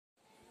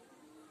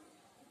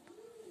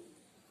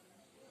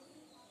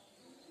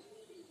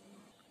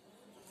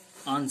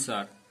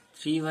Answer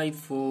 3 by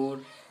 4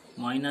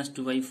 minus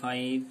 2 by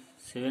 5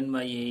 7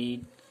 by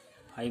 8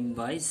 5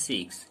 by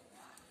 6.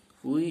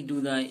 We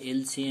do the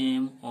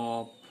LCM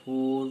of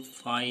 4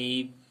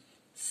 5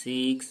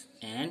 6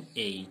 and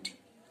 8.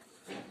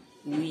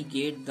 We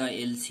get the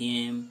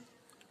LCM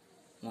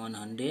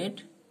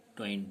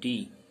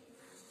 120.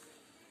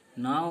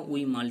 Now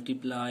we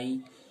multiply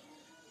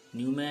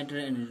numerator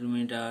and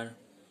denominator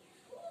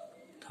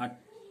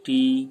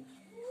 30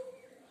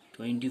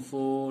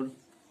 24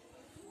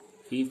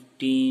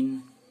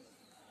 15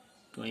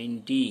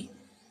 20.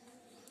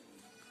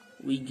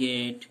 We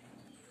get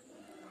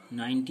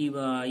 90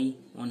 by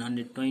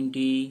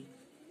 120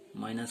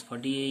 minus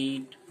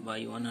 48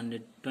 by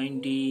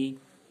 120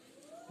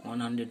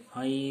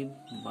 105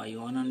 by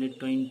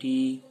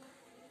 120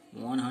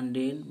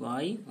 100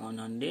 by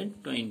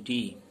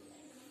 120.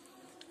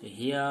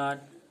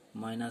 Here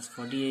minus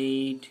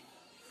 48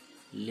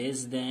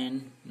 less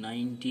than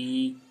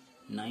 90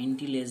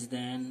 90 less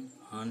than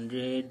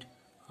 100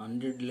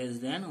 100 less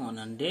than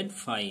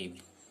 105.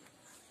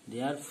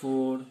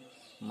 Therefore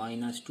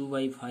minus 2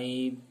 by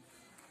 5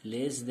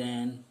 less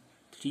than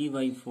 3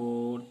 by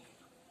 4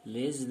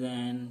 less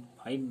than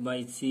 5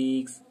 by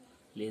 6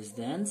 less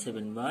than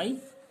 7 by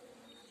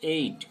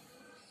 8.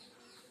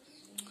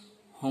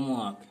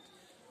 Homework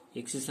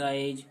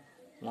exercise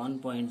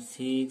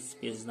 1.6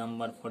 page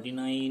number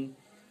 49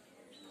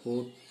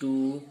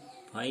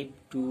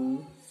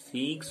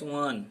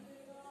 425261.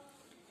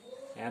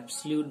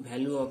 Absolute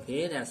value of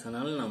a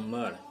rational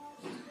number.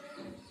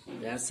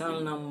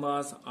 Rational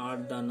numbers are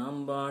the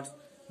numbers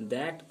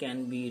that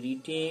can be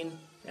written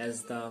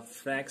as the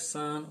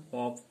fraction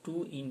of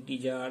two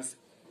integers,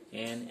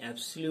 and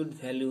absolute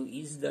value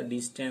is the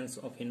distance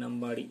of a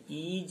number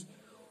is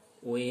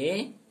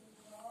away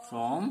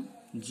from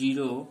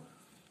 0.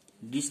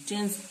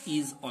 Distance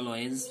is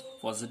always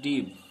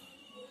positive.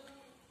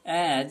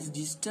 As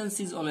distance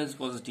is always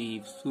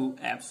positive, so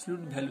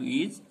absolute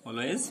value is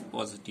always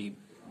positive.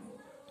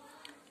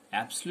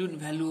 Absolute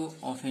value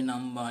of a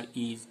number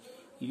is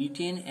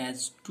written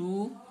as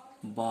two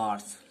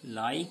bars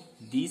like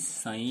this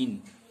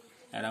sign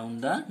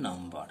around the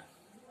number.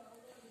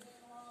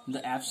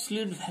 The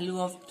absolute value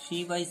of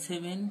 3 by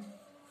 7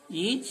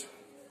 is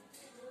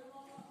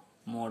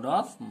mod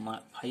of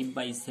 5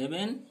 by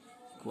 7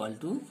 equal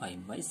to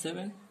 5 by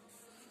 7.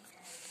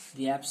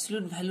 The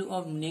absolute value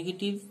of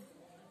negative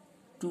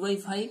 2 by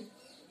 5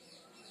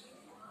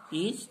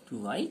 is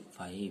 2 by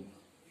 5.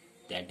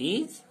 That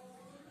is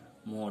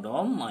mod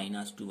of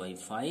minus 2 by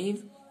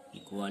 5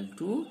 equal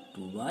to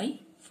 2 by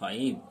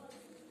 5.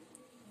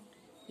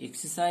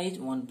 Exercise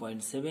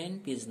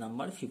 1.7 page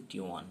number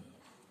 51.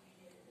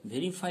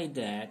 Verify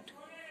that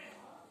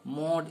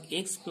mod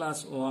x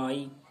plus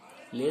y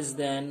less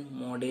than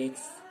mod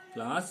x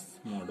plus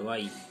mod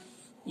y.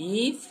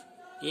 If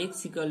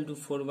x equal to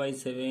 4 by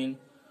 7,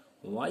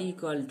 y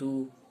equal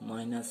to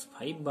minus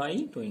 5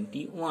 by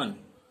 21.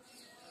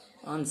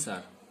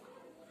 Answer.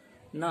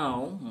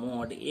 Now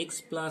mod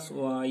x plus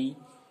y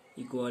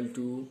equal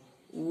to,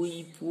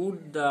 we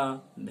put the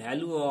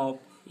value of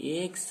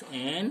x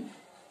and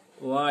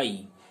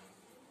y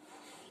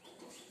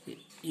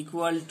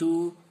equal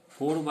to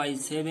 4 by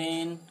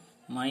 7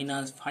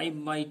 minus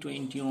 5 by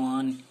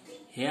 21.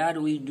 Here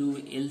we do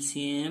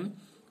LCM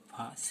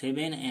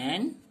 7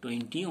 and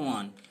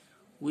 21.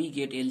 We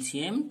get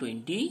LCM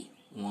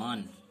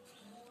 21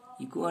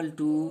 equal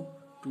to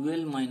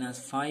 12 minus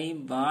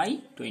 5 by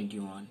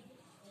 21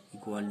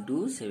 equal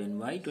to 7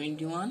 by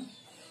 21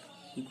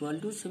 equal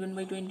to 7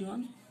 by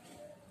 21.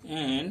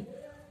 And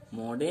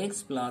mod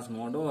x plus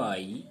mod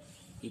y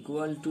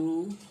equal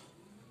to,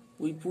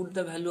 we put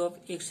the value of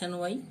x and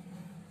y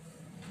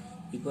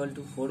equal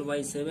to 4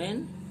 by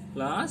 7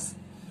 plus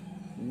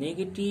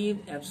negative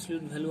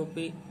absolute value of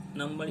a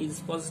number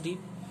is positive,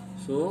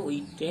 so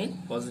we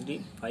take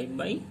positive 5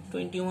 by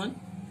 21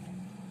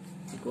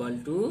 equal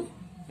to,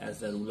 as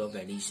the rule of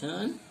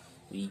addition,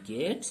 we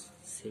get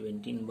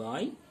 17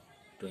 by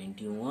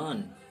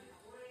 21.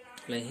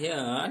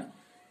 Here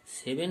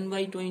 7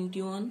 by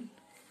 21,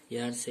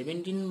 here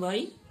 17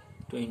 by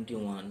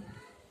 21.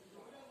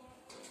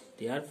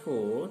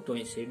 Therefore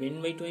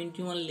 7 by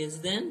 21 less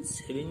than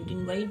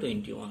 17 by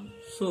 21.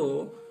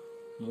 So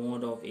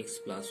mod of x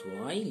plus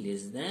y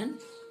less than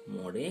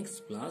mod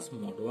x plus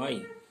mod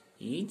y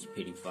is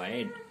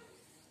verified.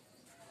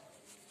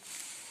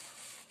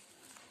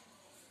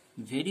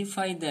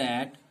 Verify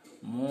that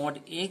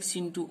mod x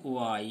into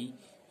y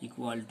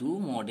equal to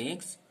mod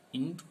x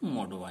into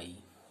mod y.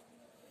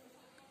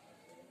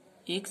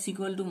 X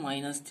equal to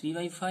minus 3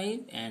 by 5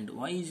 and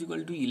y is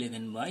equal to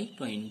 11 by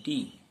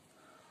 20.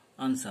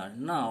 Answer.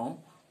 Now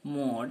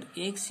mod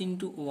x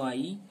into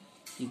y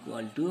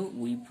equal to,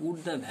 we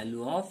put the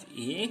value of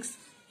x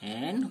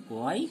and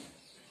y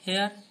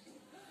here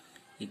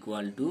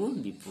equal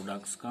to, the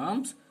products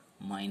comes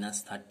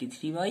minus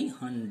 33 by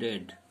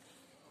 100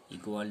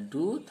 equal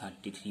to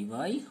 33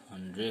 by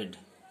 100,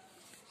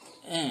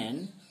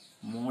 and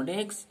mod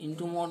x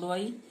into mod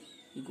y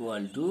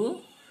equal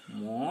to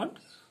mod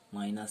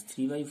minus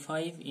 3 by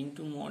 5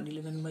 into mod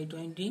 11 by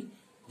 20.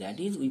 That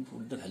is, we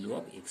put the value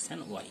of x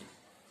and y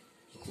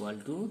equal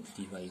to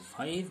 3 by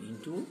 5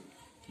 into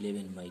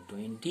 11 by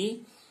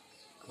 20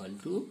 equal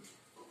to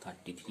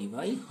 33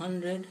 by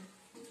 100.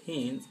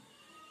 Hence,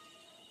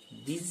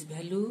 this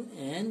value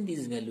and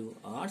this value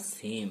are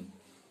same.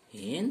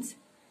 Hence,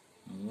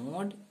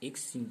 mod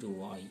x into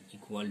y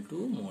equal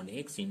to mod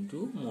x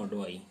into mod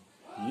y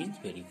is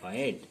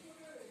verified.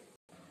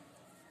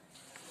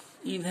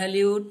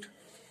 Evaluate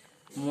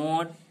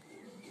mod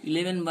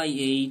 11 by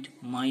 8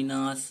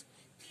 minus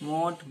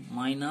mod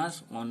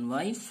minus 1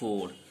 by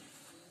 4.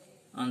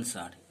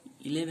 Answer: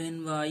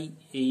 11 by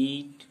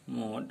 8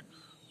 mod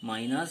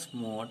minus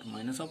mod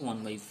minus of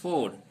 1 by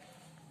 4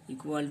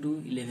 equal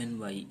to 11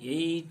 by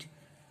 8.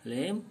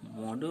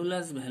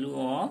 Modulus value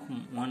of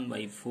 1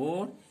 by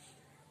 4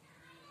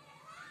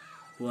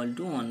 equal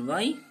to 1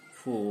 by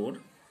 4.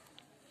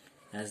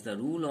 As the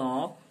rule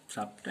of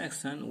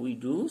subtraction, we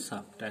do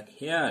subtract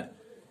here.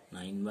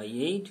 9 by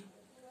 8.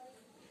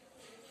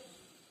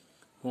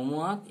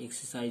 Homework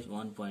exercise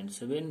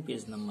 1.7,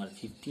 page number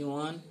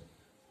 51.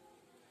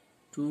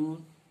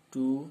 2,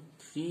 2,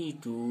 3,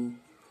 2,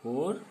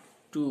 4,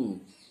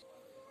 2.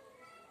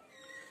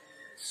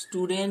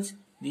 Students,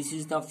 this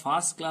is the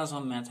first class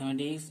of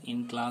mathematics.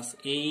 In class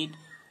 8,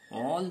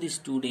 all the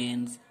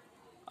students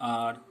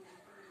are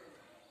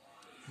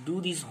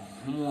do this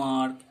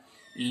homework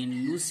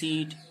in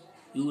Lucid.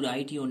 You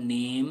write your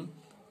name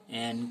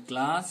and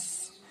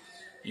class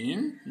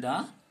in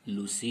the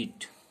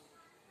Lucid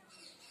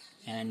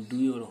and do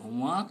your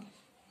homework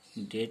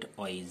date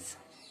wise.